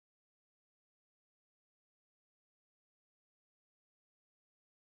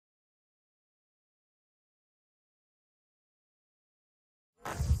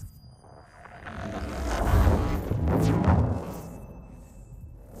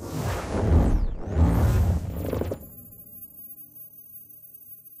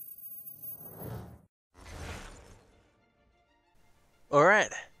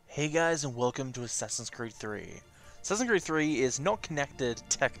Hey guys, and welcome to Assassin's Creed 3. Assassin's Creed 3 is not connected,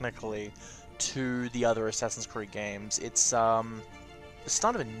 technically, to the other Assassin's Creed games. It's, the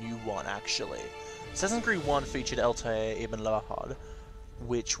start of a new one, actually. Assassin's Creed 1 featured Altair ibn Lahad,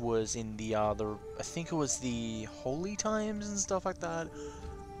 which was in the, I think it was the Holy Times and stuff like that.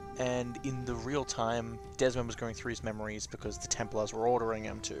 And in the real time, Desmond was going through his memories because the Templars were ordering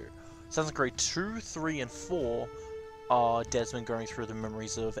him to. Assassin's Creed 2, 3, and 4 are Desmond going through the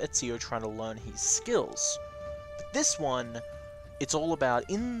memories of Ezio trying to learn his skills. But this one, it's all about,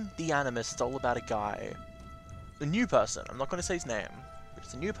 in the Animus, it's all about a guy, a new person, I'm not going to say his name, but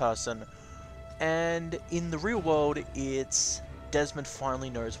it's a new person, and in the real world, it's Desmond finally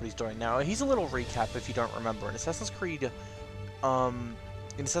knows what he's doing. Now, here's a little recap if you don't remember. In Assassin's Creed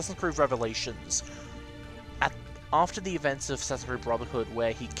Revelations, after the events of Assassin's Creed Brotherhood,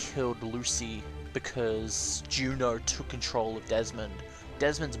 where he killed Lucy because Juno took control of Desmond,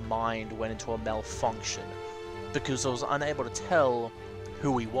 Desmond's mind went into a malfunction because it was unable to tell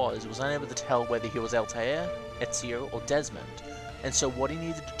who he was. It was unable to tell whether he was Altair, Ezio, or Desmond. And so what he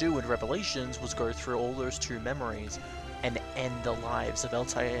needed to do in Revelations was go through all those two memories and end the lives of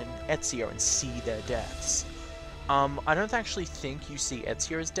Altair and Ezio and see their deaths. I don't actually think you see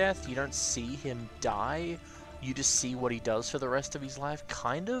Ezio's death. You don't see him die. You just see what he does for the rest of his life,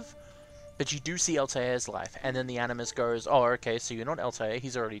 kind of. But you do see Altair's life, and then the Animus goes, oh, okay, so you're not Altair,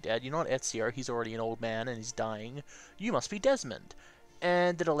 he's already dead. You're not Ezio, he's already an old man and he's dying. You must be Desmond.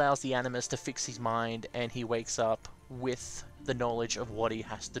 And it allows the Animus to fix his mind, and he wakes up with the knowledge of what he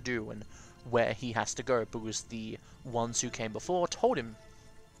has to do and where he has to go, because the ones who came before told him.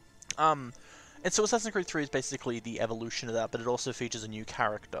 And so Assassin's Creed 3 is basically the evolution of that, but it also features a new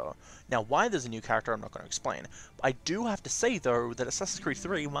character. Now, why there's a new character, I'm not going to explain. I do have to say, though, that Assassin's Creed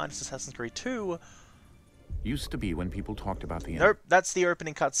 3 minus Assassin's Creed 2... Used to be when people talked about the end. Nope, that's the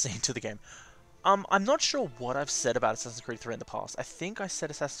opening cutscene to the game. I'm not sure what I've said about Assassin's Creed 3 in the past. I think I said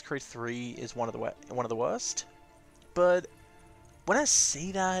Assassin's Creed 3 is one of the worst. But when I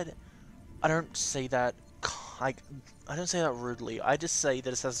say that, I don't say that... I don't say that rudely. I just say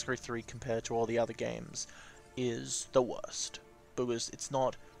that Assassin's Creed 3, compared to all the other games, is the worst. Because it's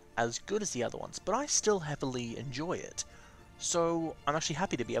not as good as the other ones, but I still heavily enjoy it. So I'm actually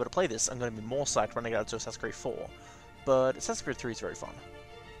happy to be able to play this. I'm going to be more psyched when I get out to Assassin's Creed 4. But Assassin's Creed 3 is very fun.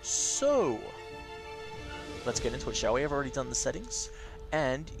 So, let's get into it, shall we? I've already done the settings.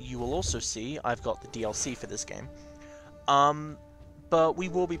 And you will also see I've got the DLC for this game. But we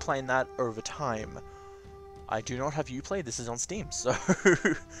will be playing that over time. I do not have Uplay, this is on Steam, so...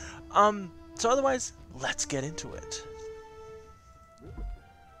 so otherwise, let's get into it.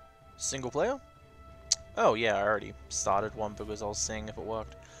 Single player? Oh yeah, I already started one because I was seeing if it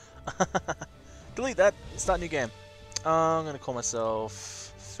worked. Delete that, start new game. I'm gonna call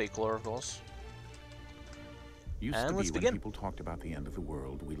myself Fakelor, of course. Used to be when people talked about the end of the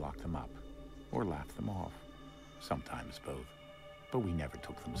world, we locked them up. Or laughed them off. Sometimes both. But we never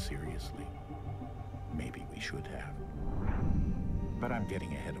took them seriously. Maybe we should have. But I'm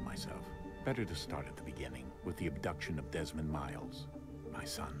getting ahead of myself. Better to start at the beginning, with the abduction of Desmond Miles, my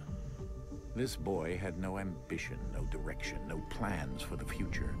son. This boy had no ambition, no direction, no plans for the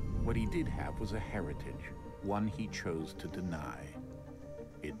future. What he did have was a heritage, one he chose to deny.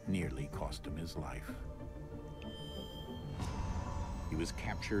 It nearly cost him his life. He was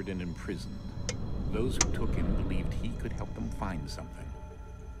captured and imprisoned. Those who took him believed he could help them find something.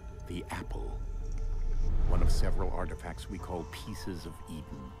 The apple. One of several artifacts we call pieces of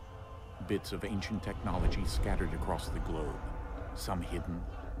Eden. Bits of ancient technology scattered across the globe. Some hidden,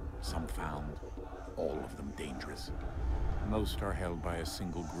 some found, all of them dangerous. Most are held by a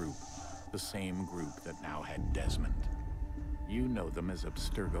single group, the same group that now had Desmond. You know them as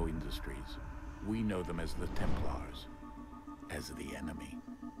Abstergo Industries. We know them as the Templars, as the enemy.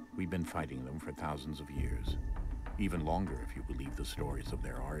 We've been fighting them for thousands of years, even longer if you believe the stories of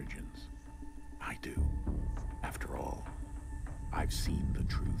their origins. I do. After all, I've seen the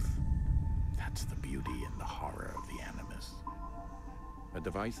truth. That's the beauty and the horror of the Animus. A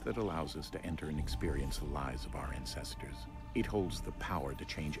device that allows us to enter and experience the lives of our ancestors. It holds the power to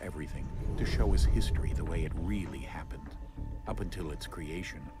change everything, to show us history the way it really happened. Up until its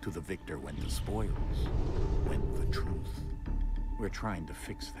creation, to the victor went the spoils, went the truth. We're trying to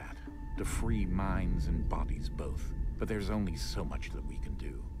fix that, to free minds and bodies both. But there's only so much that we can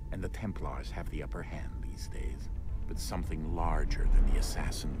do. And the Templars have the upper hand these days. But something larger than the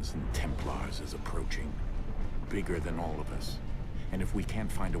Assassins and Templars is approaching. Bigger than all of us. And if we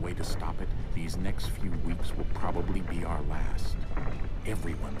can't find a way to stop it, these next few weeks will probably be our last.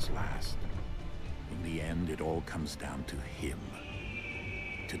 Everyone's last. In the end, it all comes down to him.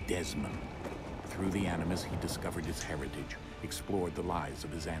 to Desmond. Through the Animus, he discovered his heritage, explored the lives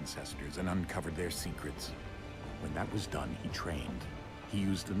of his ancestors, and uncovered their secrets. When that was done, he trained. He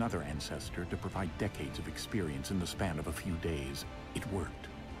used another ancestor to provide decades of experience in the span of a few days. It worked.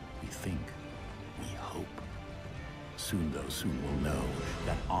 We think. We hope. Soon, though, soon we'll know.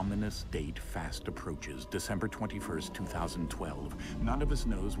 That ominous date fast approaches, December 21st, 2012. None of us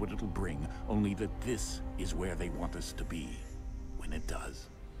knows what it'll bring, only that this is where they want us to be when it does.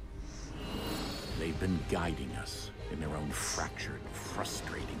 They've been guiding us in their own fractured,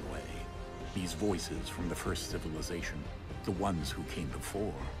 frustrating way. These voices from the first civilization, the ones who came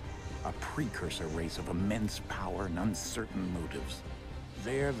before, a precursor race of immense power and uncertain motives.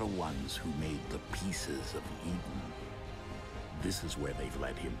 They're the ones who made the pieces of Eden. This is where they've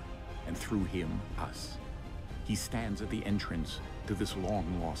led him, and through him, us. He stands at the entrance to this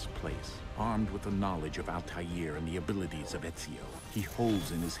long-lost place, armed with the knowledge of Altair and the abilities of Ezio. He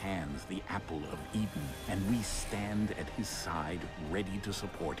holds in his hands the apple of Eden, and we stand at his side, ready to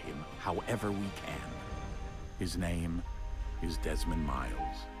support him however we can. His name is Desmond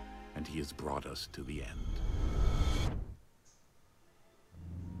Miles, and he has brought us to the end.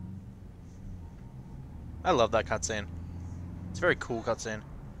 I love that cutscene. It's a very cool cutscene.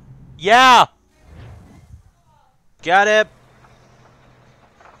 Yeah! Got it!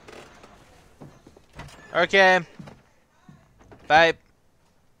 Okay. Bye.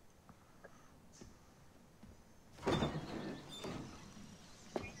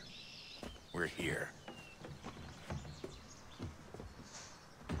 We're here.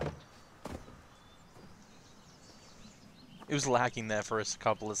 It was lagging there for a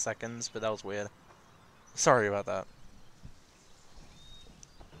couple of seconds, but that was weird. Sorry about that.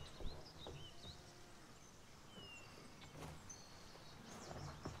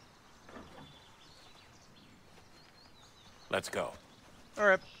 Let's go.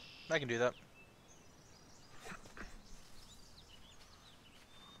 Alright, I can do that.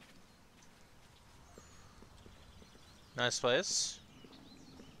 Nice place.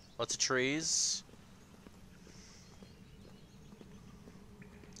 Lots of trees.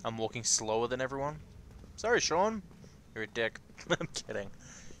 I'm walking slower than everyone. Sorry, Sean. You're a dick. I'm kidding.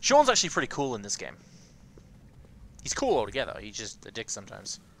 Sean's actually pretty cool in this game. He's cool altogether. He's just a dick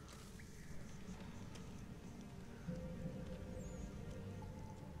sometimes.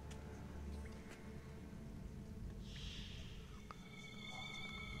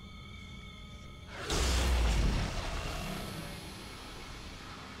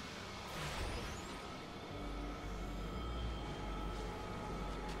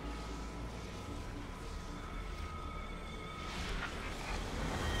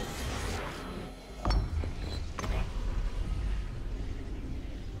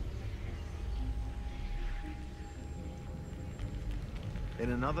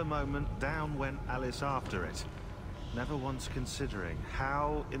 In another moment, down went Alice after it, never once considering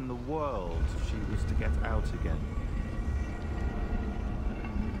how in the world she was to get out again.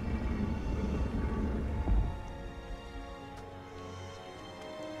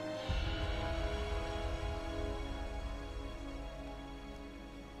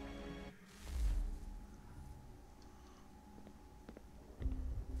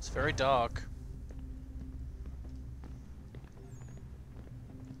 It's very dark.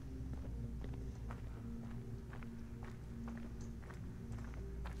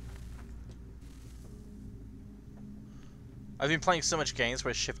 I've been playing so much games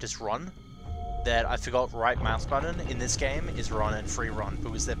where shift is run that I forgot right mouse button in this game is run and free run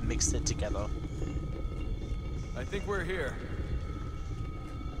because they've mixed it together. I think we're here.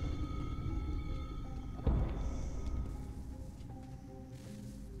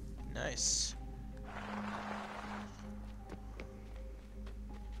 Nice.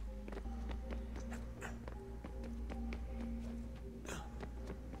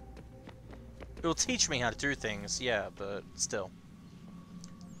 It'll teach me how to do things, yeah, but still.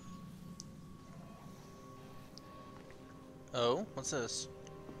 Oh, what's this?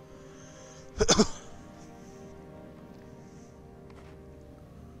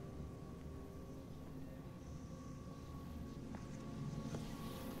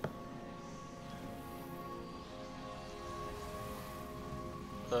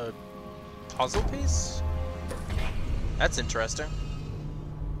 A puzzle piece? That's interesting.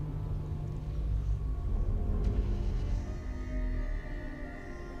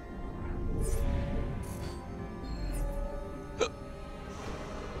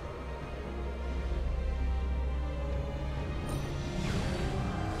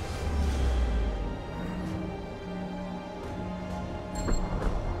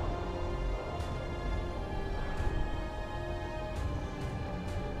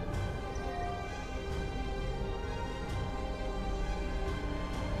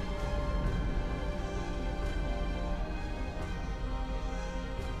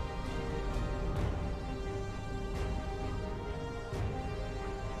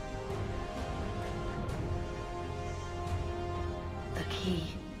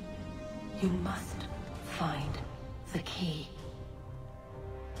 You must find the key.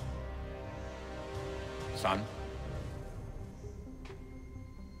 Son?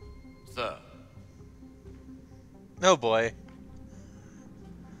 Sir. Oh boy.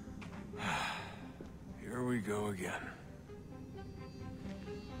 Here we go again.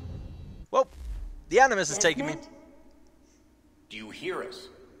 Well, the Animus is taking me. Desmond? Do you hear us?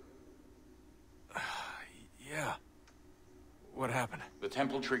 Yeah. What happened? The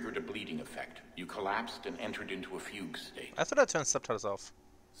temple triggered a bleeding effect. You collapsed and entered into a fugue state. I thought I turned subtitles off.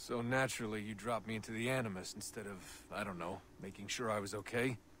 So naturally, you dropped me into the Animus instead of, I don't know, making sure I was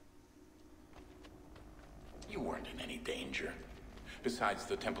okay? You weren't in any danger. Besides,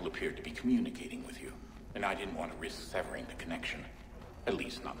 the temple appeared to be communicating with you, and I didn't want to risk severing the connection. At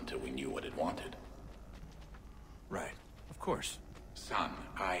least not until we knew what it wanted. Right. Of course. Son,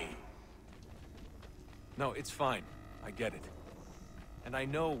 No, it's fine. I get it. And I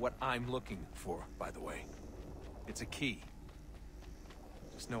know what I'm looking for, by the way. It's a key.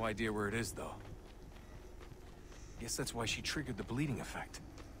 Just no idea where it is, though. Guess that's why she triggered the bleeding effect.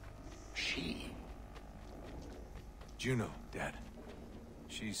 She? Juno, Dad.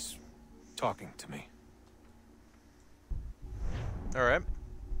 She's talking to me. Alright.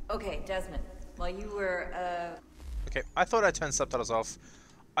 Okay, Desmond. While you were, Okay, I thought I turned subtitles off.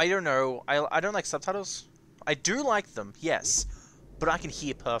 I don't know. I don't like subtitles. I do like them, yes. But I can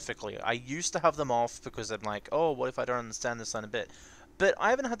hear perfectly. I used to have them off because I'm like, oh, what if I don't understand this line a bit? But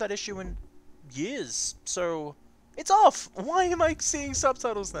I haven't had that issue in years, so it's off. Why am I seeing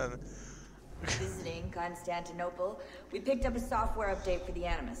subtitles then? visiting Constantinople, we picked up a software update for the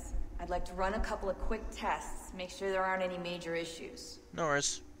Animus. I'd like to run a couple of quick tests, make sure there aren't any major issues. No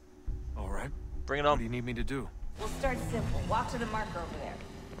worries. All right. Bring it What on. do you need me to do? We'll start simple. Walk to the marker over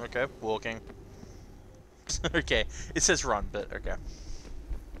there. Okay, walking. Okay, it says run, but okay.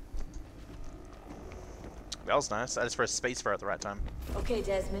 That was nice. I just pressed spacebar at the right time. Okay,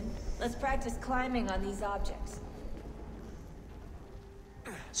 Desmond. Let's practice climbing on these objects.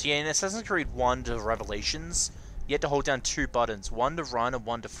 So yeah, in Assassin's Creed 1 to Revelations, you had to hold down two buttons, one to run and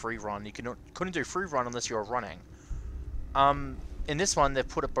one to free run. You couldn't do free run unless you were running. In this one, they've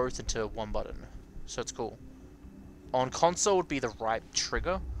put it both into one button, so it's cool. On console, it would be the right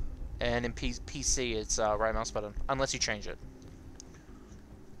trigger, and in PC, it's right mouse button, unless you change it.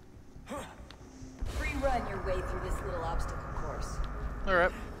 Free run your way through this little obstacle course.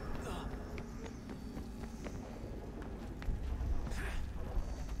 Alright.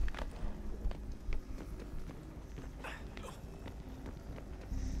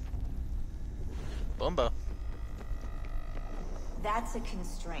 Bumba. That's a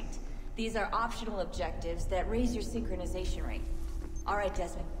constraint. These are optional objectives that raise your synchronization rate. Alright,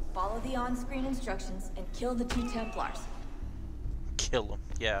 Desmond. Follow the on-screen instructions and kill the two Templars. Kill them.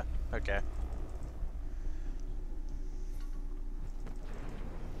 Yeah, okay.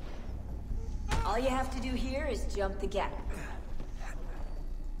 All you have to do here is jump the gap.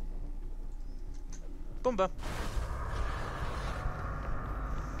 Bumba.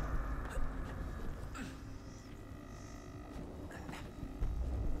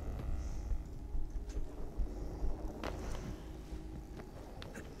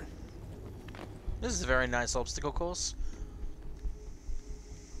 This is a very nice obstacle course.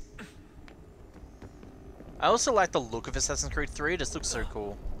 I also like the look of Assassin's Creed 3, it just looks so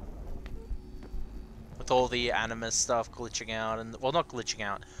cool. With all the Animus stuff glitching out, and well, not glitching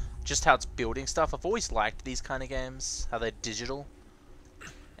out, just how it's building stuff. I've always liked these kind of games, how they're digital.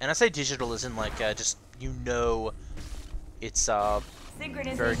 And I say digital as in like, just, you know, it's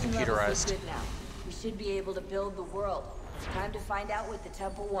very computerized. Good now. We should be able to build the world. Time to find out what the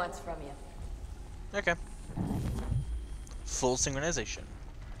temple wants from you. Okay. Full synchronization.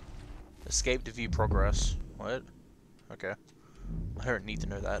 Escape to view progress. What? Okay. I don't need to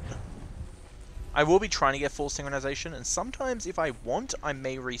know that. I will be trying to get full synchronization, and sometimes if I want, I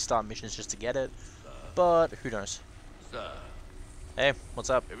may restart missions just to get it. But who knows? Sir. Hey, what's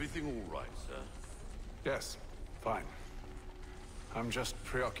up? Everything all right, sir? Yes, fine. I'm just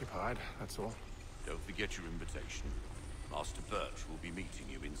preoccupied, that's all. Don't forget your invitation. Master Birch will be meeting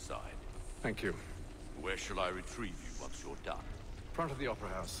you inside. Thank you. Where shall I retrieve you once you're done? Front of the Opera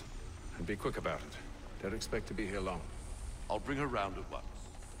House. And be quick about it. Don't expect to be here long. I'll bring her round at once.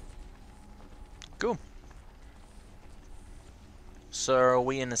 Cool. So, are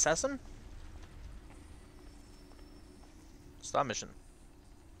we an assassin? Start mission.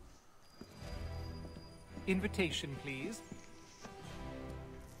 Invitation, please.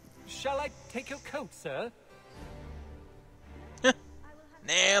 Shall I take your coat, sir? Nah,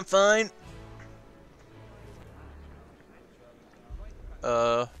 I'm fine.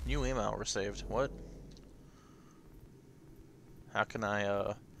 New email received. What? How can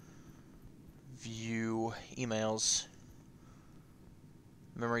I, view emails?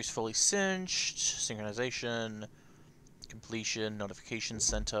 Memory's fully cinched. Synchronization. Completion. Notification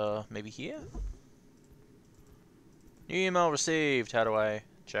center. Maybe here? New email received. How do I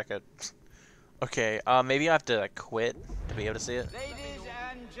check it? Okay, maybe I have to like, quit to be able to see it. Ladies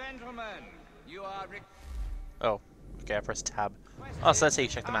and gentlemen, you are Oh, okay, I pressed tab. Oh, so that's how you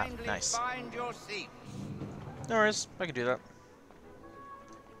check them out. Nice. find your seats. No worries, I can do that.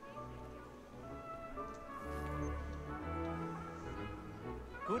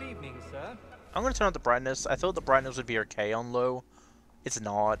 Good evening, sir. I'm gonna turn up the brightness. I thought the brightness would be okay on low. It's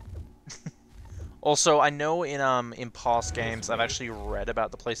not. Also, I know in past games I've actually read about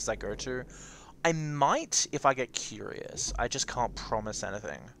the places I go to. I might if I get curious. I just can't promise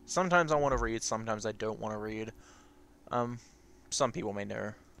anything. Sometimes I want to read, sometimes I don't want to read. Some people may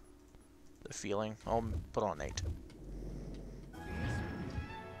know the feeling. I'll put on 8.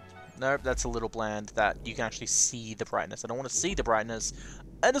 Nope, that's a little bland. That you can actually see the brightness. I don't want to see the brightness.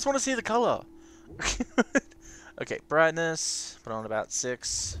 I just want to see the color. Okay, brightness. Put on about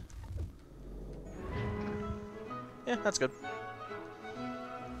 6. Yeah, that's good.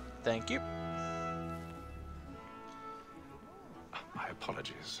 Thank you. My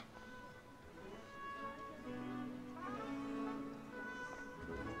apologies.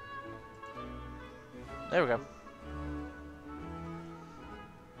 There we go.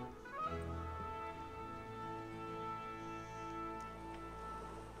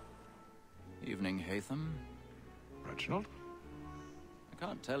 Evening, Haytham. Reginald? I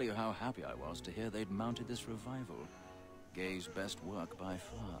can't tell you how happy I was to hear they'd mounted this revival. Gay's best work by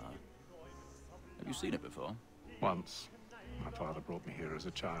far. Have you seen it before? Once. My father brought me here as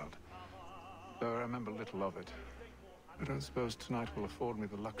a child. Though I remember little of it. I don't suppose tonight will afford me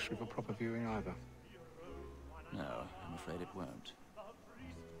the luxury of a proper viewing either. No, I'm afraid it won't.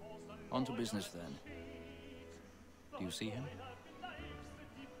 On to business then. Do you see him?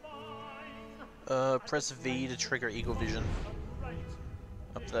 Press V to trigger Eagle Vision.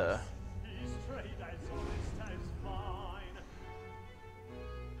 Up there.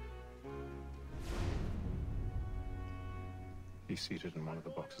 He's seated in one of the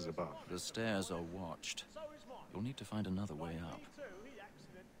boxes above. The stairs are watched. You'll need to find another way up.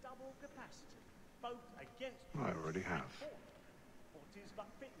 I already have.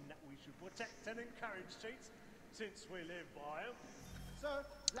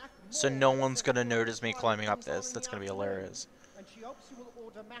 So no one's gonna notice me climbing up this. That's gonna be hilarious.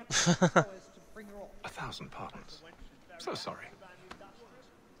 1,000 pardons. So sorry.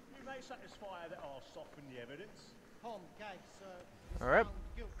 Alright.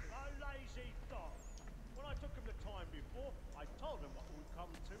 When I took him the time before, I told him what would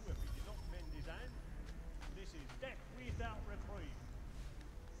come to if he did not mend his hand. This is death without reprieve.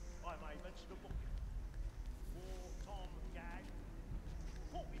 I may mention the book. Tom Gag.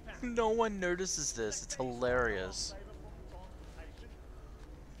 No one notices this. It's hilarious.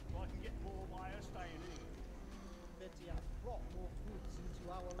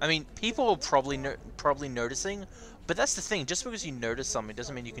 I mean, people are probably noticing, but that's the thing. Just because you notice something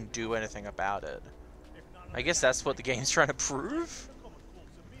doesn't mean you can do anything about it. I guess that's what the game's trying to prove.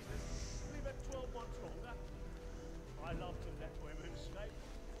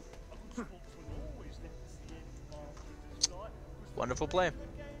 Wonderful play.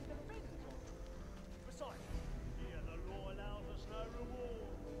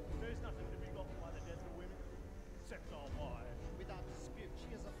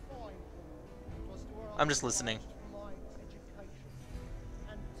 I'm just listening.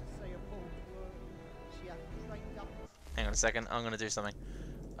 Hang on a second, I'm gonna do something.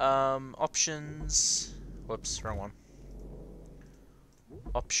 Options. Whoops, wrong one.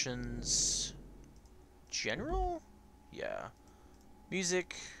 Options. General? Yeah.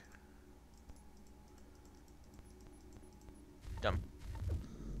 Music. Dumb.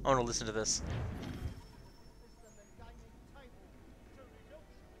 I wanna listen to this.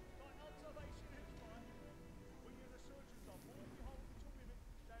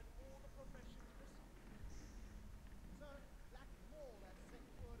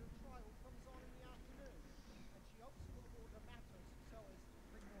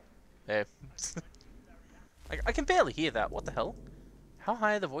 Hey. I can barely hear that. What the hell? How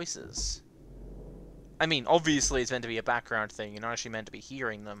high are the voices? I mean, obviously it's meant to be a background thing. You're not actually meant to be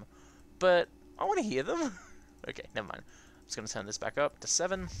hearing them. But I want to hear them. Okay, never mind. I'm just going to turn this back up to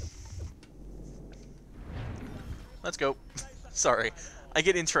 7. Let's go. Sorry. I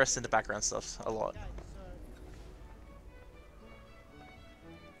get interested in the background stuff a lot.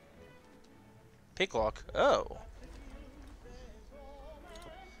 Pick lock. Oh.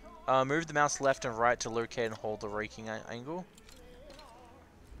 Move the mouse left and right to locate and hold the raking angle.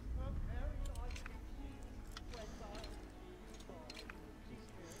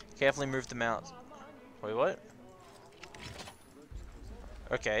 Carefully move the mouse. Wait, what?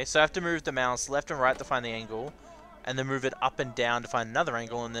 Okay, so I have to move the mouse left and right to find the angle, and then move it up and down to find another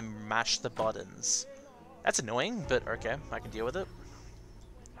angle, and then mash the buttons. That's annoying, but okay, I can deal with it.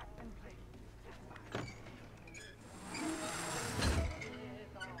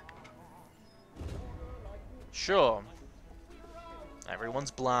 Sure.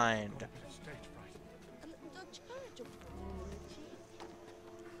 Everyone's blind.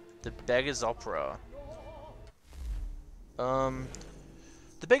 The Beggar's Opera.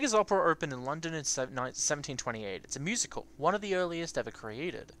 The Beggar's Opera opened in London in 1728. It's a musical, one of the earliest ever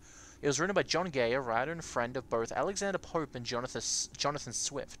created. It was written by John Gay, a writer and friend of both Alexander Pope and Jonathan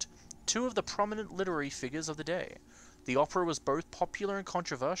Swift, two of the prominent literary figures of the day. The opera was both popular and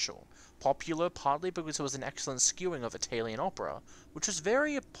controversial. Popular partly because it was an excellent skewing of Italian opera, which was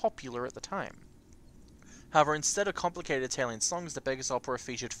very popular at the time. However, instead of complicated Italian songs, the Beggar's Opera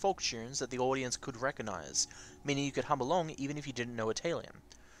featured folk tunes that the audience could recognize, meaning you could hum along even if you didn't know Italian.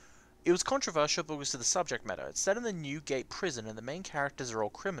 It was controversial because of the subject matter. It's set in the Newgate prison and the main characters are all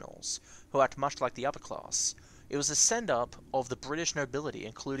criminals, who act much like the upper class. It was a send-up of the British nobility,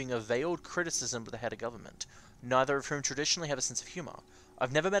 including a veiled criticism of the head of government, neither of whom traditionally have a sense of humour.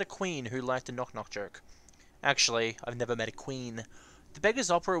 I've never met a queen who liked a knock-knock joke. Actually, I've never met a queen. The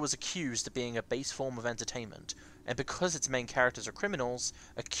Beggar's Opera was accused of being a base form of entertainment, and because its main characters are criminals,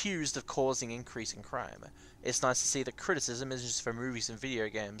 accused of causing increasing crime. It's nice to see that criticism isn't just for movies and video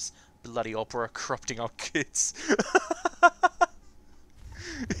games. Bloody opera corrupting our kids.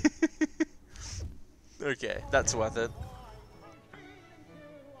 Okay, that's worth it.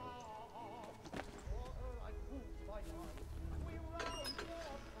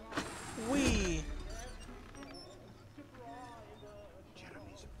 Wee!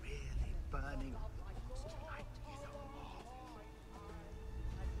 Jeremy's really burning tonight.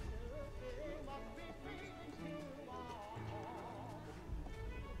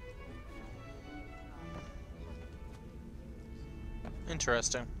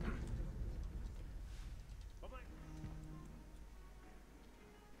 Interesting.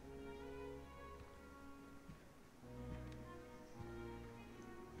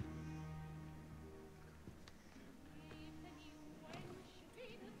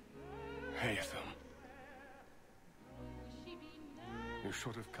 You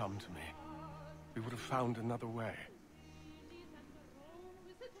should have come to me. We would have found another way.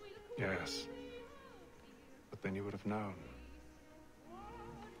 Yes. But then you would have known.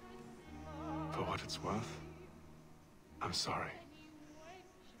 For what it's worth, I'm sorry.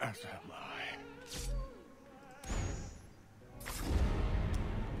 As am I.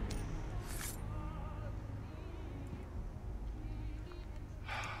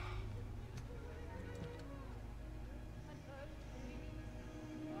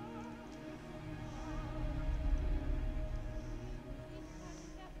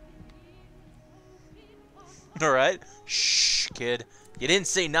 Alright. Shh, kid. You didn't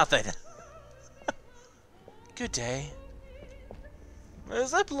see nothing. Good day. Is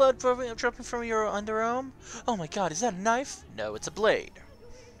that blood dropping from your underarm? Oh my god, is that a knife? No, it's a blade.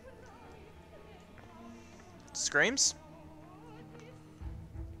 Screams?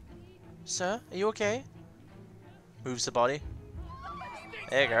 Sir, are you okay? Moves the body.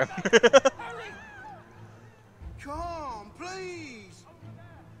 There you go. Come, please.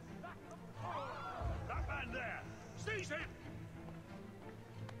 That man there! Seize him!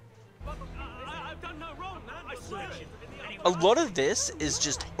 I've done no wrong, man. I swear it. A lot of this is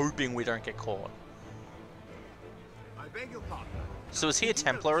just hoping we don't get caught. I beg your pardon. So is he a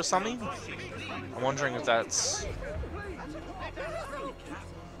Templar or something? I'm wondering if that's...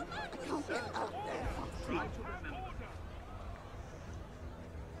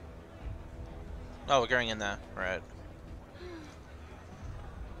 Oh, we're going in there. Right.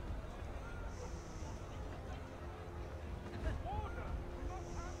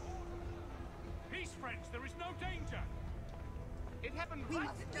 Peace, friends. There is no danger. It happened right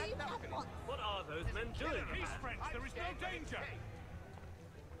at that balcony. What are those men doing? Peace, friends. There is no danger.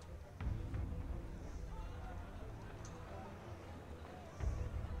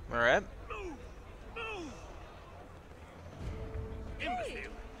 Alright. Move! Move!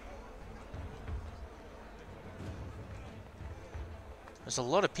 Imbecile! There's a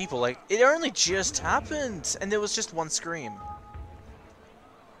lot of people, like, it only just happened, and there was just one scream.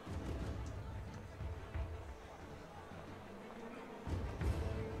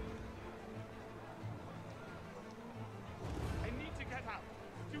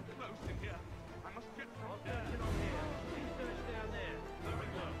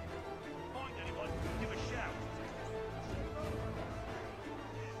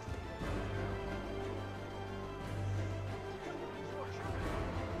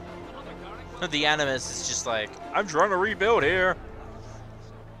 The Animus is just like, I'm trying to rebuild here.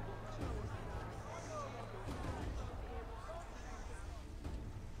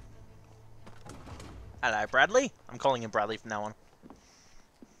 Hello, Bradley. I'm calling him Bradley from now on.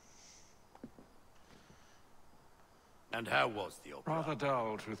 And how was the opera? Rather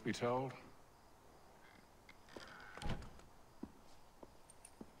dull, truth be told.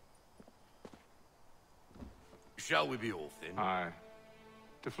 Shall we be off then? Aye.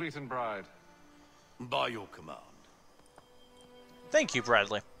 To Fleet and Bride. By your command. Thank you,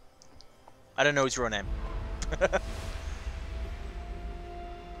 Bradley. I don't know his real name.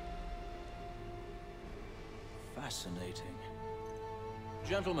 Fascinating.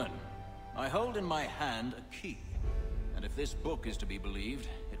 Gentlemen, I hold in my hand a key. And if this book is to be believed,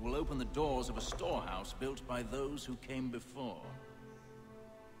 it will open the doors of a storehouse built by those who came before.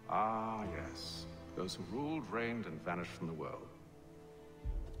 Ah, yes. Those who ruled, reigned, and vanished from the world.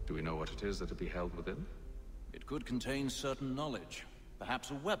 Do we know what it is that will be held within? It could contain certain knowledge.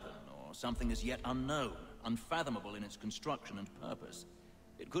 Perhaps a weapon, or something as yet unknown, unfathomable in its construction and purpose.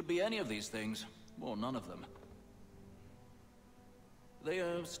 It could be any of these things, or none of them. They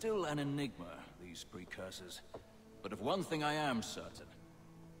are still an enigma, these precursors. But of one thing I am certain.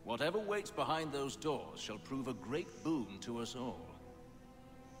 Whatever waits behind those doors shall prove a great boon to us all.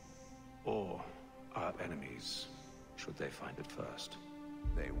 Or our enemies, should they find it first.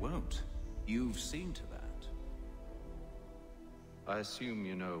 They won't. You've seen to that. I assume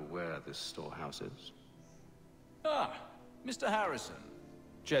you know where this storehouse is? Ah, Mr. Harrison.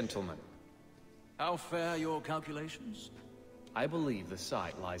 Gentlemen, How fare your calculations? I believe the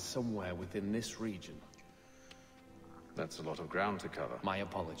site lies somewhere within this region. That's a lot of ground to cover. My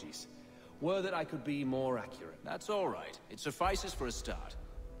apologies. Were that I could be more accurate. That's all right. It suffices for a start.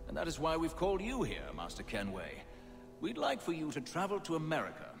 And that is why we've called you here, Master Kenway. We'd like for you to travel to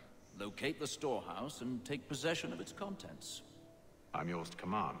America, locate the storehouse, and take possession of its contents. I'm yours to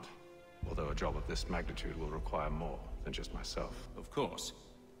command, although a job of this magnitude will require more than just myself. Of course.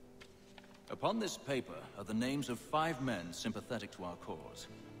 Upon this paper are the names of 5 men sympathetic to our cause.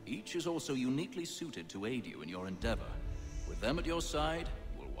 Each is also uniquely suited to aid you in your endeavor. With them at your side,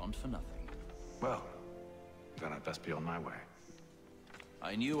 you will want for nothing. Well, then I'd best be on my way.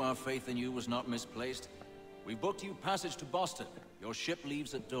 I knew our faith in you was not misplaced. We booked you passage to Boston. Your ship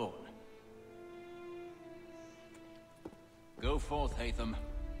leaves at dawn. Go forth, Hatham,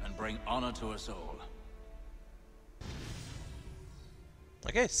 and bring honor to us all.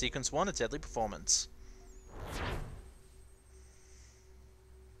 Okay, sequence 1, a deadly performance.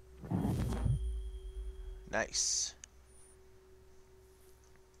 Nice.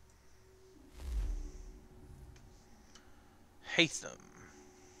 Hatham.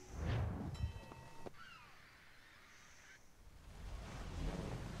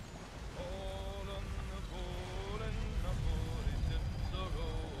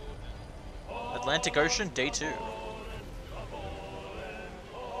 Atlantic Ocean, Day 2.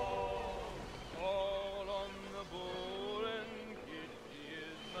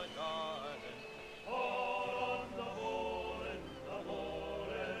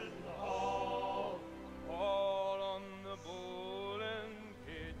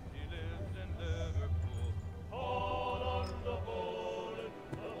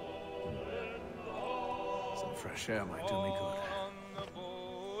 Some fresh air might do me good.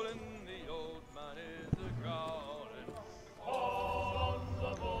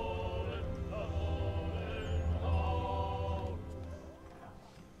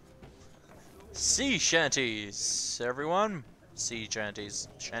 Sea shanties, everyone. Sea shanties.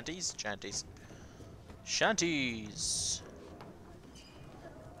 Shanties? Shanties. Shanties.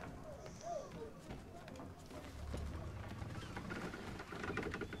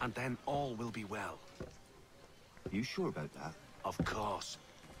 And then all will be well. You sure about that? Of course.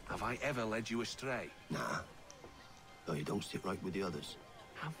 Have I ever led you astray? Nah. Though you don't sit right with the others.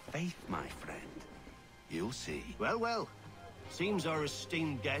 Have faith, my friend. You'll see. Well, well. Seems our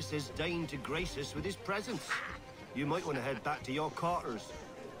esteemed guest has deigned to grace us with his presence. You might want to head back to your quarters.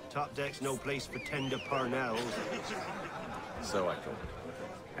 Top deck's no place for tender parnells. So I thought.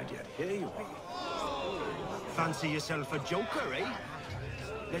 And yet here you are. Fancy yourself a joker, eh?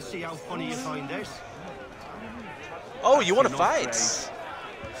 Let's see how funny you find this. Oh, you want to Enough, fight? Grace.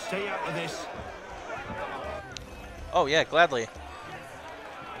 Stay out of this. Oh yeah, gladly.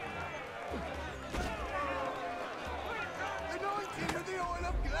 Anointing with the oil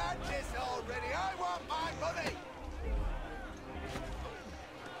of gladness already. I want my money.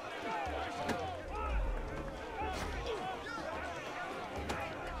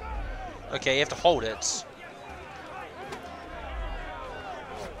 Okay, you have to hold it.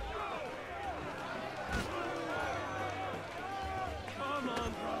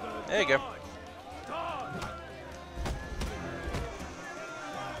 There you go.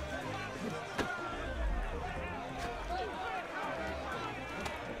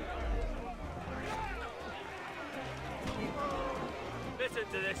 Listen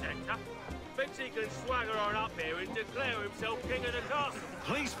to this, Hector. Thinks he can swagger on up here and declare himself king of the castle.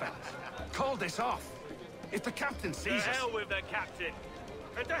 Please, fellas, call this off. If the captain sees us... To hell with the captain.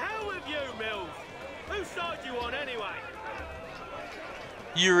 And to hell with you, Mills. Whose side you on, anyway?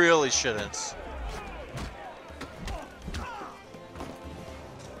 You really shouldn't.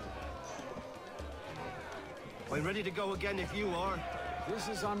 I'm ready to go again if you are. This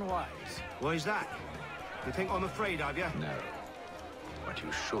is unwise. Why's that? You think I'm afraid of you? No. But you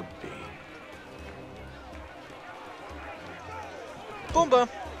should be. Boomba!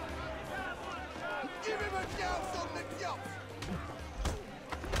 Give him a joust on the jump!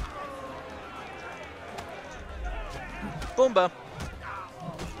 Boomba!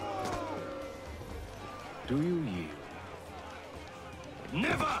 Do you yield?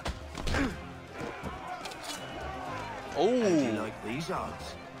 Never! Oh! How do you like these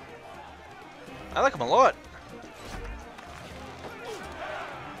odds? I like them a lot.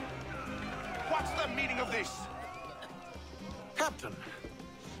 What's the meaning of this? Captain,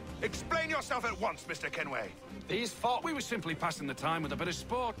 Explain yourself at once, Mr. Kenway. these thought we were simply passing the time with a bit of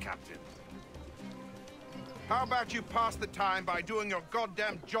sport, Captain. How about you pass the time by doing your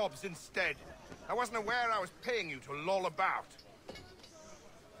goddamn jobs instead? I wasn't aware I was paying you to loll about.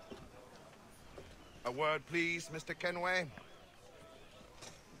 A word, please, Mr. Kenway.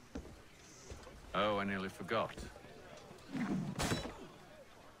 Oh, I nearly forgot.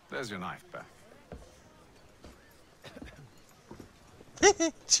 There's your knife back.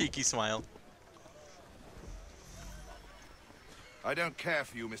 Cheeky smile. I don't care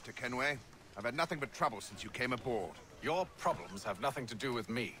for you, Mr. Kenway. I've had nothing but trouble since you came aboard. Your problems have nothing to do with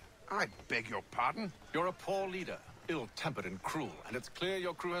me. I beg your pardon? You're a poor leader, ill-tempered and cruel, and it's clear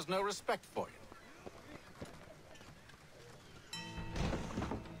your crew has no respect for you.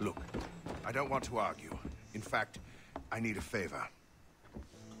 Look, I don't want to argue. In fact, I need a favor.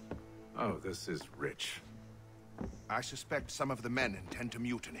 Oh, this is rich. I suspect some of the men intend to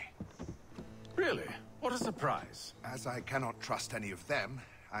mutiny. Really? What a surprise. As I cannot trust any of them,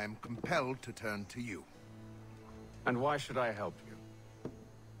 I am compelled to turn to you. And why should I help you?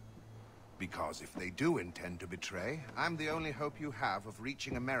 Because if they do intend to betray, I'm the only hope you have of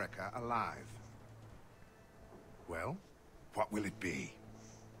reaching America alive. Well, what will it be?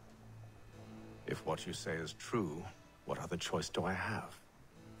 If what you say is true, what other choice do I have?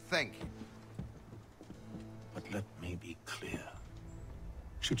 Thank you. But let me be clear.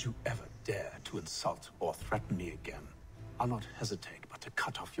 Should you ever dare to insult or threaten me again, I'll not hesitate but to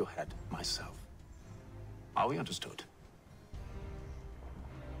cut off your head myself. Are we understood?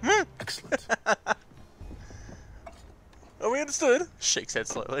 Excellent. Are we understood? Shakes head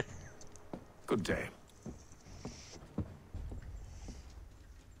slightly. Good day.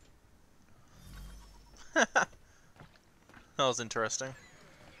 That was interesting.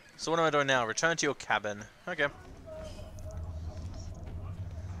 So what am I doing now? Return to your cabin. Okay.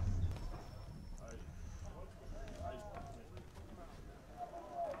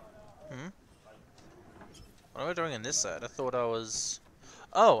 What am I doing on this side? I thought I was...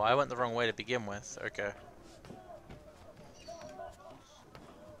 Oh, I went the wrong way to begin with. Okay.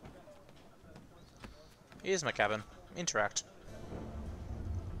 Here's my cabin. Interact.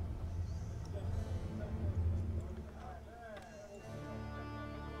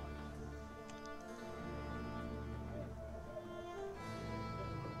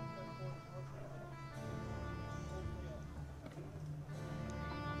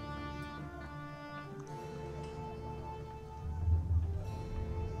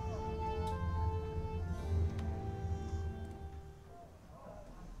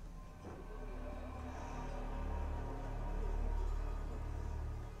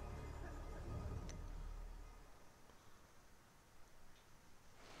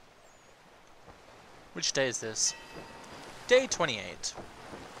 Which day is this? Day 28.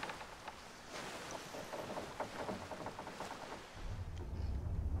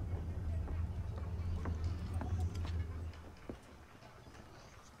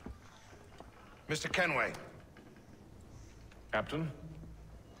 Mr. Kenway. Captain?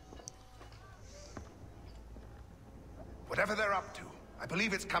 Whatever they're up to, I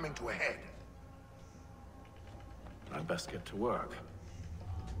believe it's coming to a head. I'd best get to work.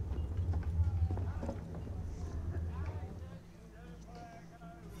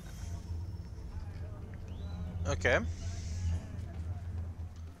 Okay.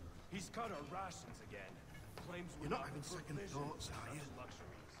 He's cut our rations again. Claims you're not having second thoughts, are you?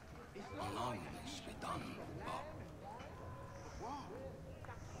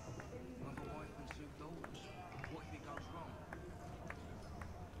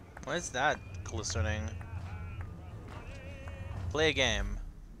 Why is that glistening? Play a game.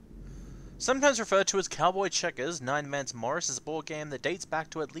 Sometimes referred to as Cowboy Checkers, Nine Men's Morris is a board game that dates back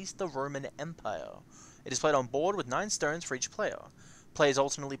to at least the Roman Empire. It is played on board with 9 stones for each player. Players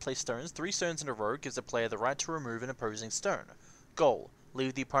alternately place stones. 3 stones in a row gives the player the right to remove an opposing stone. Goal: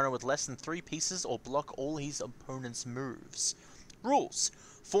 leave the opponent with less than 3 pieces or block all his opponent's moves. Rules: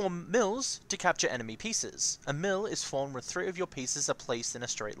 form mills to capture enemy pieces. A mill is formed when 3 of your pieces are placed in a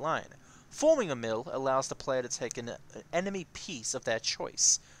straight line. Forming a mill allows the player to take an enemy piece of their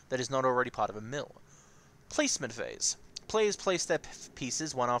choice that is not already part of a mill. Placement phase. Players place their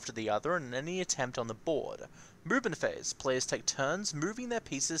pieces one after the other in any attempt on the board. Movement phase. Players take turns moving their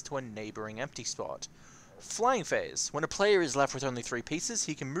pieces to a neighboring empty spot. Flying phase. When a player is left with only 3 pieces,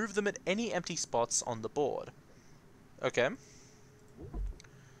 he can move them at any empty spots on the board. Okay.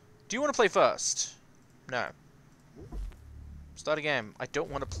 Do you want to play first? No. Start a game. I don't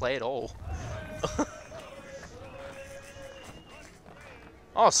want to play at all.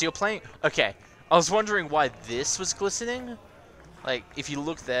 Oh, so you're playing... Okay. I was wondering why this was glistening. Like, if you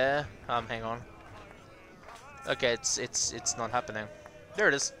look there... hang on. Okay, it's not happening. There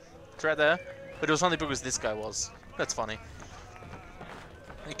it is. It's right there. But it was only because this guy was. That's funny.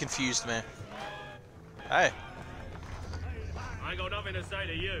 It confused me. Hey. I ain't got nothing to say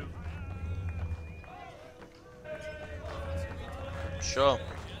to you. Sure.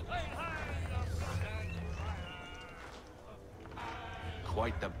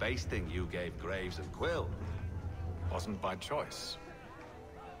 Quite the basting you gave Graves and Quill. Wasn't by choice.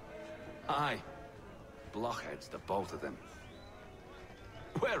 Aye. Blockheads, the both of them.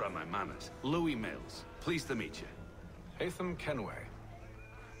 Where are my manners? Louis Mills. Pleased to meet you. Hatham Kenway.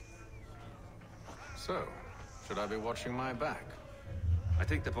 So, should I be watching my back? I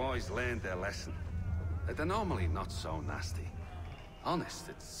think the boys learned their lesson. They're normally not so nasty. Honest,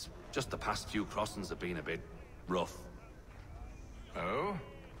 it's just the past few crossings have been a bit rough. Oh?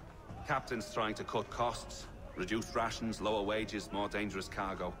 Captain's trying to cut costs. Reduced rations, lower wages, more dangerous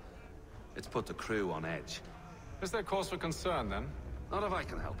cargo. It's put the crew on edge. Is there cause for concern, then? Not if I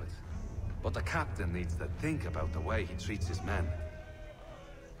can help it. But the captain needs to think about the way he treats his men.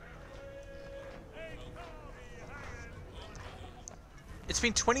 It's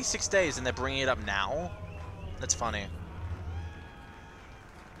been 26 days and they're bringing it up now? That's funny.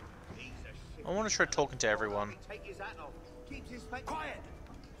 I want to try talking to everyone. Quiet.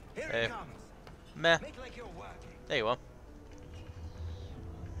 Here Hey. it comes. Meh. Make like you're working. There you are.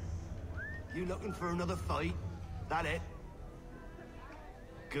 You looking for another fight? That it?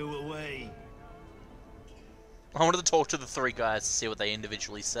 Go away. I wanted to talk to the 3 guys to see what they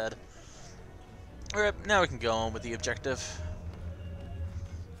individually said. Alright, now we can go on with the objective.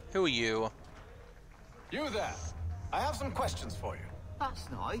 Who are you? You there! I have some questions for you. That's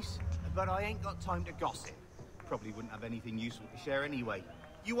nice, but I ain't got time to gossip. Probably wouldn't have anything useful to share anyway.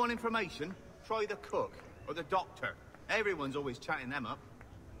 You want information? Try the cook or the doctor. Everyone's always chatting them up.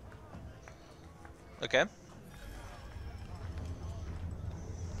 Okay.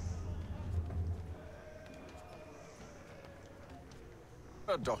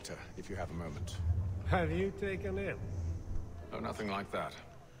 Doctor, if you have a moment. Have you taken ill? No, nothing like that.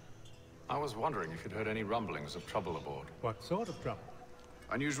 I was wondering if you'd heard any rumblings of trouble aboard. What sort of trouble?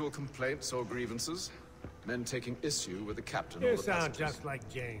 Unusual complaints or grievances? Men taking issue with the captain You or the sound passengers? just like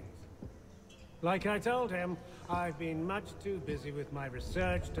James. Like I told him, I've been much too busy with my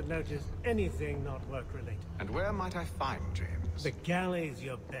research to notice anything not work-related. And where might I find James? The galley's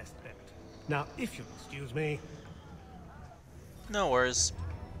your best bet. Now, if you'll excuse me... No worries.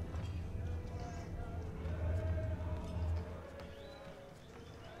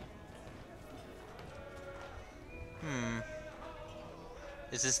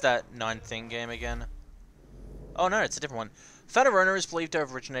 Is this that 9 game again? Oh no, it's a different one. Fatarona is believed to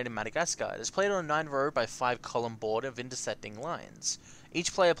have originated in Madagascar. It is played on a 9-row by 5-column board of intersecting lines.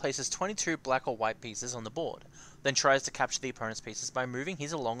 Each player places 22 black or white pieces on the board, then tries to capture the opponent's pieces by moving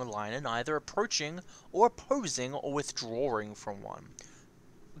his along a line and either approaching or opposing or withdrawing from one.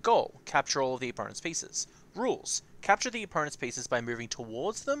 Goal: capture all of the opponent's pieces. Rules: capture the opponent's pieces by moving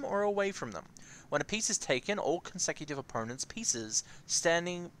towards them or away from them. When a piece is taken, all consecutive opponent's pieces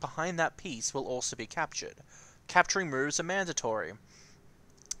standing behind that piece will also be captured. Capturing moves are mandatory.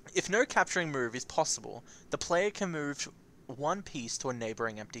 If no capturing move is possible, the player can move one piece to a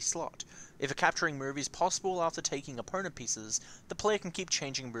neighboring empty slot. If a capturing move is possible after taking opponent pieces, the player can keep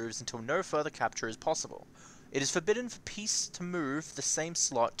changing moves until no further capture is possible. It is forbidden for piece to move the same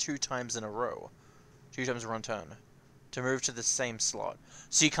slot 2 times in a row. 2 times in one turn. To move to the same slot.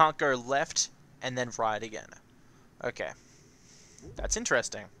 So you can't go left and then right again. Okay. That's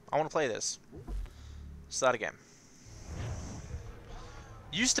interesting. I want to play this. Start again.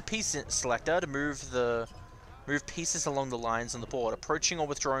 Use the piece selector to move pieces along the lines on the board. Approaching or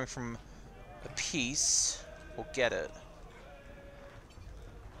withdrawing from a piece will get it.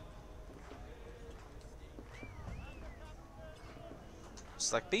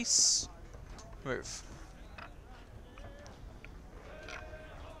 Select piece. Move.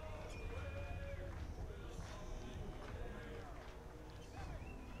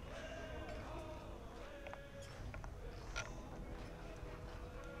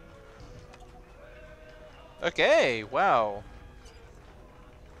 Okay, wow.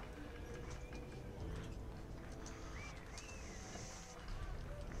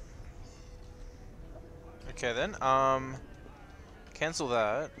 Okay then, cancel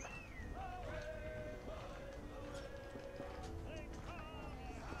that.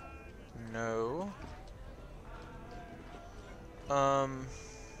 No.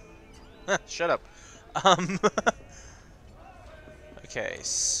 Shut up. Okay,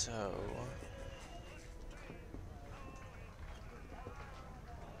 so...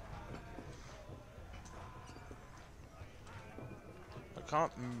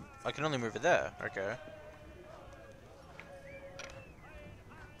 I can only move it there. Okay.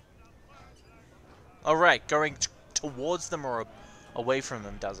 Alright, going towards them or away from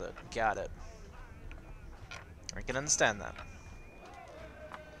them does it. Got it. I can understand that.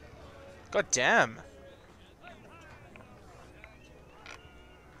 God damn.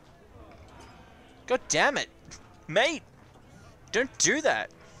 God damn it. Mate! Don't do that.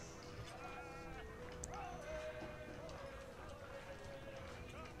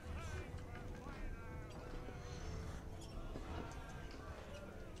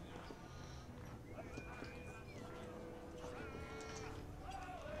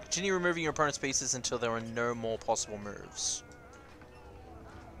 Continue removing your opponent's pieces until there are no more possible moves.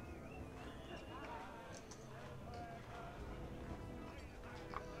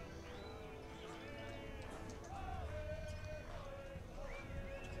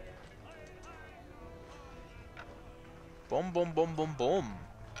 Boom, boom, boom, boom, boom.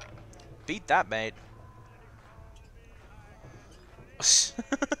 Beat that, mate. I'm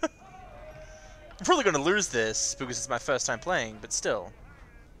probably going to lose this because it's my first time playing, but still.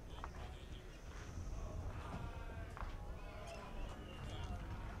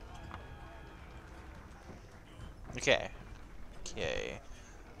 Okay. Okay.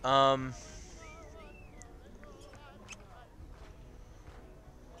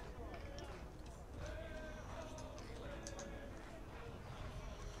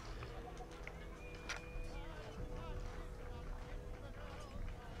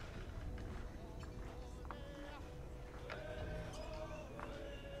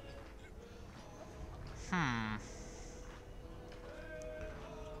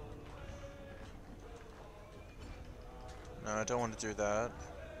 No, I don't want to do that.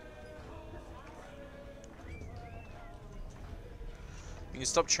 You can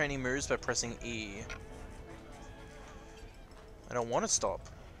stop training moves by pressing E. I don't want to stop.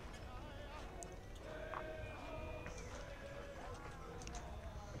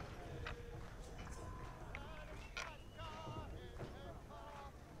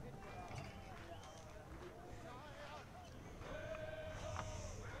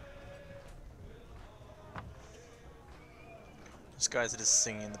 These guys are just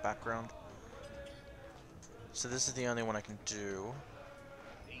singing in the background. So this is the only one I can do.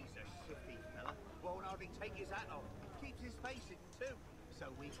 He's a shifty fella. Won't hardly take his hat off. Keeps his face hidden too, so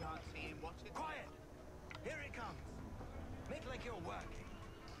we can't see him watching. Quiet! Here it comes. Make like you're working.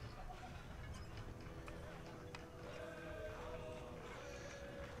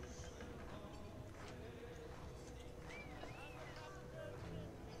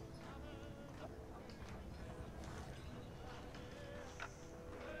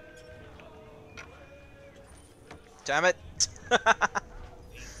 Damn it. That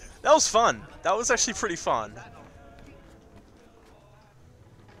was fun. That was actually pretty fun.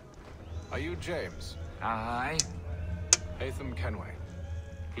 Are you James? Aye. Atham Kenway.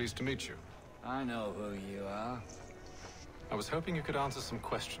 Pleased to meet you. I know who you are. I was hoping you could answer some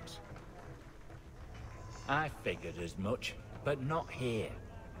questions. I figured as much, but not here.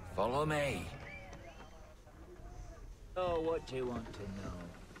 Follow me. Oh, what do you want to know?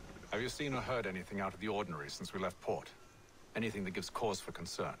 Have you seen or heard anything out of the ordinary since we left port? Anything that gives cause for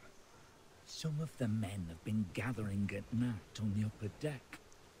concern? Some of the men have been gathering at night on the upper deck.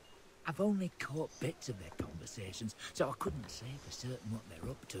 I've only caught bits of their conversations, so I couldn't say for certain what they're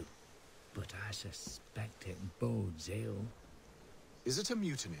up to. But I suspect it bodes ill. Is it a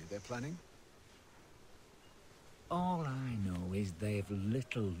mutiny they're planning? All I know is they've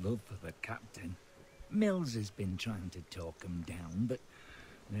little love for the captain. Mills has been trying to talk him down, but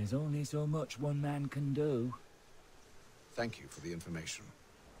there's only so much one man can do. Thank you for the information.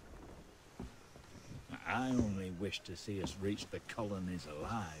 I only wish to see us reach the colonies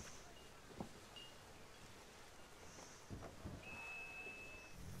alive.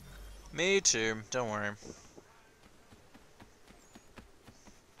 Me too, don't worry.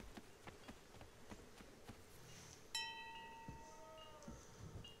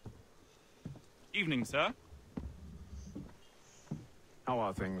 Evening, sir. How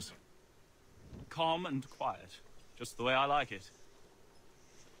are things? Calm and quiet. Just the way I like it.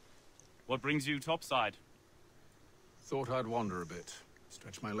 What brings you topside? Thought I'd wander a bit.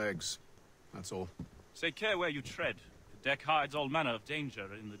 Stretch my legs. That's all. Take care where you tread. The deck hides all manner of danger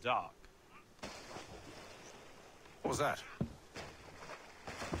in the dark. What was that?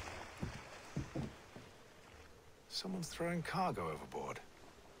 Someone's throwing cargo overboard.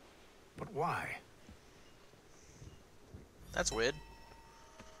 But why? That's weird.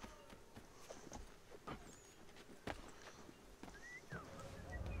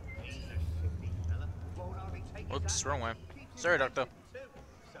 Whoops, wrong way. Sorry, Doctor.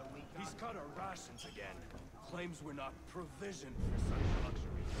 He's cut our rations again. Claims we're not provisioned for such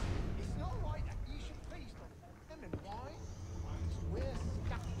luxury. It's not right that you should feast on lemon wine. We're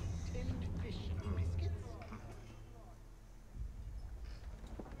stuffed with tinned fish and biscuits.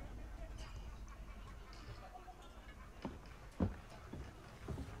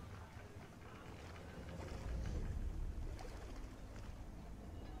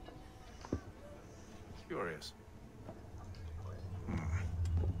 Curious.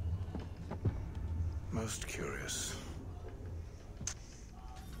 Most curious.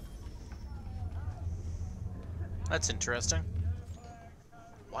 That's interesting.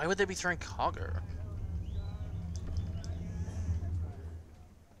 Why would they be throwing cargo?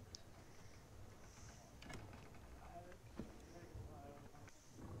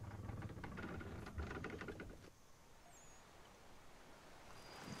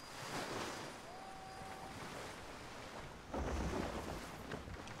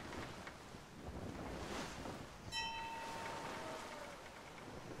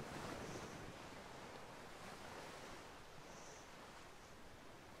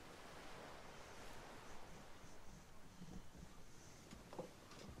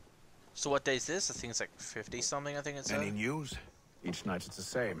 So what day is this? I think it's like 50 something, I think it's Any news? Each night it's the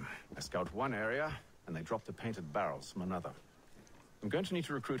same. I scout one area, and they drop the painted barrels from another. I'm going to need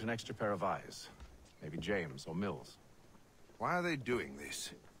to recruit an extra pair of eyes. Maybe James or Mills. Why are they doing this?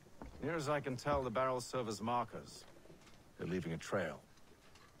 Near as I can tell, the barrels serve as markers. They're leaving a trail.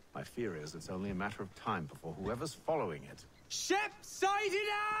 My fear is it's only a matter of time before whoever's following it... Ship sighted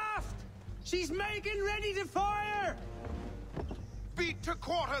aft! She's making ready to fire! Beat to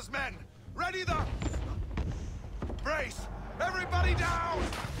quarters, men! Ready the... Brace! Everybody down!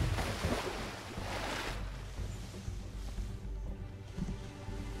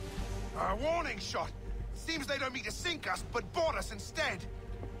 A warning shot! Seems they don't mean to sink us, but board us instead!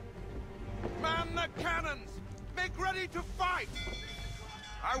 Man the cannons! Make ready to fight!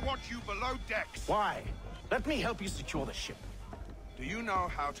 I want you below decks! Why? Let me help you secure the ship. Do you know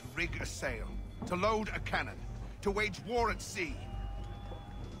how to rig a sail? To load a cannon? To wage war at sea?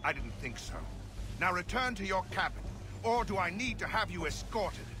 I didn't think so. Now return to your cabin, or do I need to have you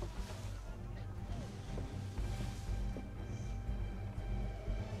escorted?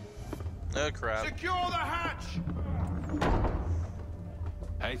 Oh crap. Secure the hatch!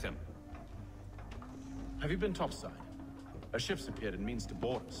 Haytham. Have you been topside? A ship's appeared and means to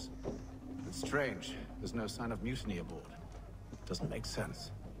board us. It's strange. There's no sign of mutiny aboard. Doesn't make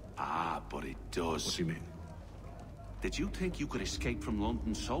sense. Ah, but it does. What do you mean? Did you think you could escape from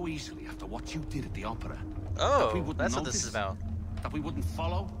London so easily after what you did at the opera? Oh, that we wouldn't that's notice? what this is about. That we wouldn't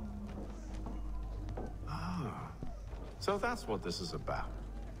follow? Ah. So that's what this is about.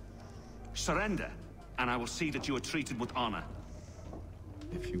 Surrender, and I will see that you are treated with honor.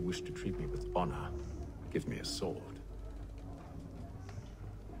 If you wish to treat me with honor, give me a sword.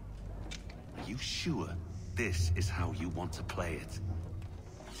 Are you sure this is how you want to play it?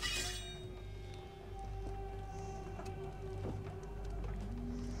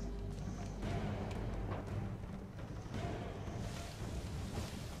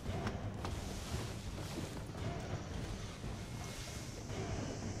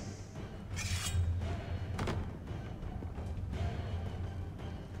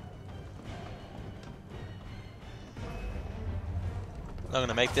 I'm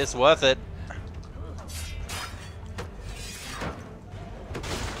gonna make this worth it.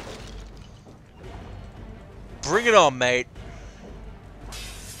 Bring it on, mate.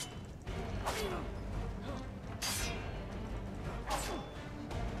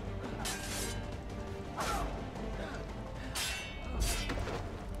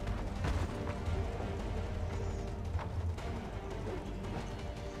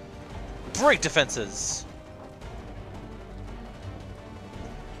 Break defenses.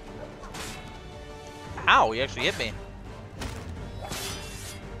 Ow, he actually hit me.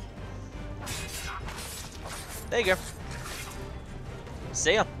 There you go.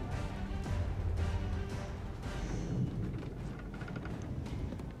 See ya.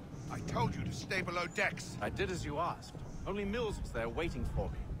 I told you to stay below decks. I did as you asked. Only Mills was there waiting for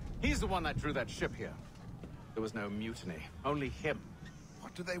me. He's the one that drew that ship here. There was no mutiny, only him.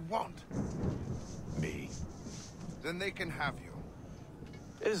 What do they want? Me. Then they can have you.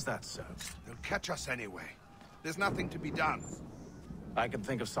 Is that so? They'll catch us anyway. There's nothing to be done. I can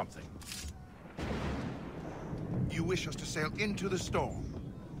think of something. You wish us to sail into the storm?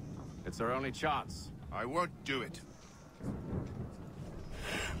 It's our only chance. I won't do it.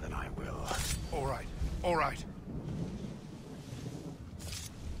 Then I will. All right. All right.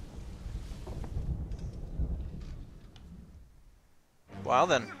 Well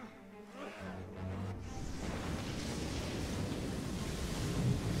then.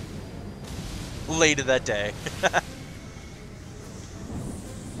 Later that day.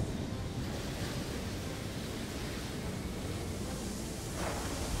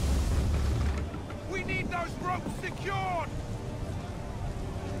 We need those ropes secured!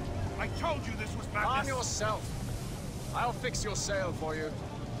 I told you this was madness. Arm yourself. I'll fix your sail for you.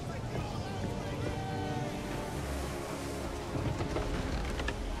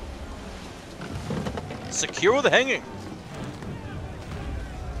 Secure the hanging.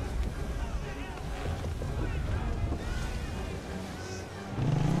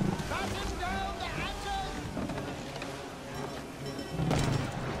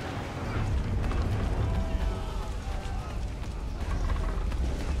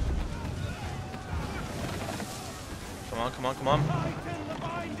 Come on, come on, come on.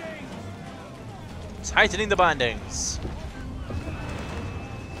 Tightening the bindings.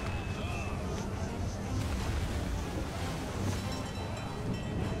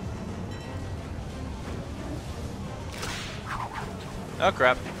 Oh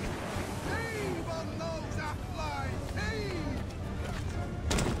crap.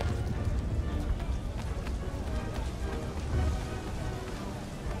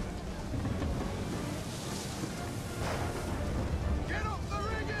 Get up the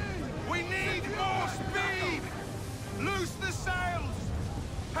rigging! We need more speed! Loose the sails!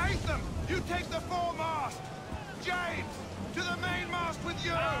 Haytham, you take the foremast! James, to the mainmast with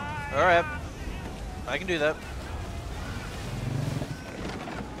you! Alright. I can do that.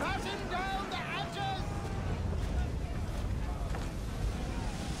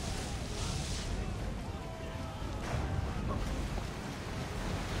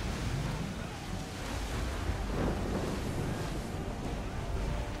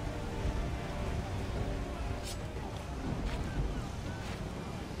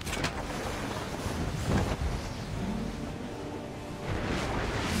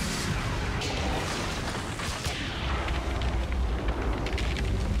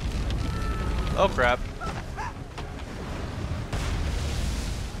 Oh crap.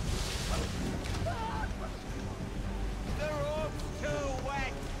 The rope's too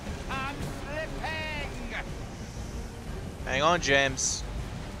wet. I'm slipping. Hang on, James.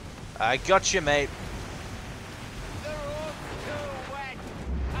 I got you, mate. The rope's too wet.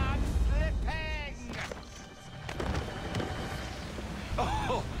 I'm slipping.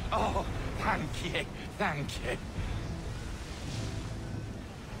 Oh, thank you, thank you.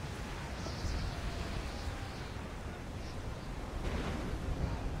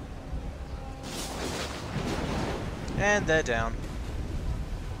 And they're down.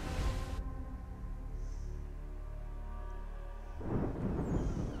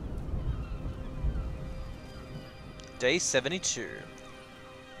 Day 72.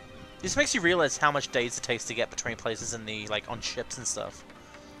 This makes you realize how much days it takes to get between places in the, like, on ships and stuff.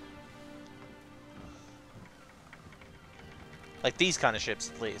 Like these kind of ships,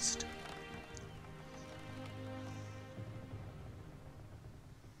 at least.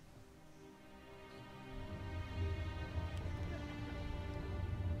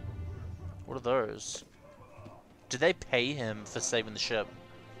 What are those? Did they pay him for saving the ship?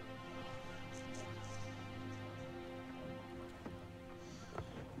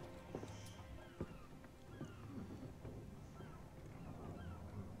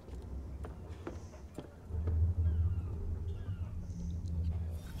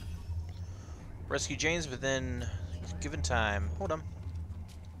 Rescue James within given time. Hold on.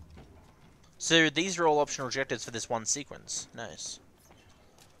 So these are all optional objectives for this one sequence. Nice.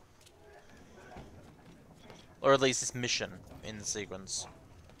 Or at least this mission in the sequence.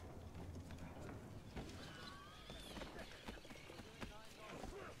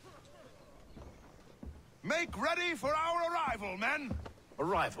 Make ready for our arrival, men!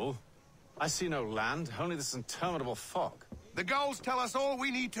 Arrival? I see no land, only this interminable fog. The gulls tell us all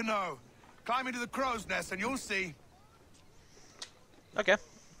we need to know. Climb into the crow's nest and you'll see. Okay.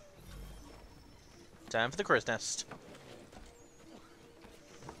 Time for the crow's nest.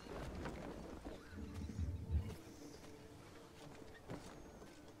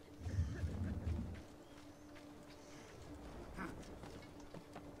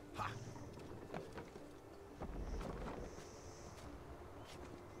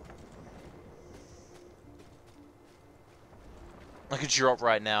 I could drop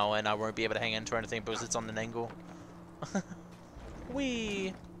right now and I won't be able to hang into anything because it's on an angle.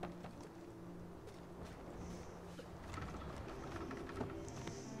 Whee!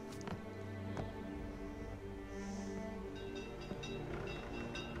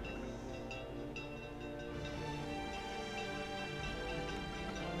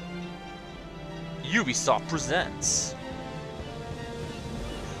 Ubisoft presents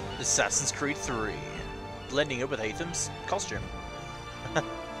Assassin's Creed 3, blending it with Atham's costume.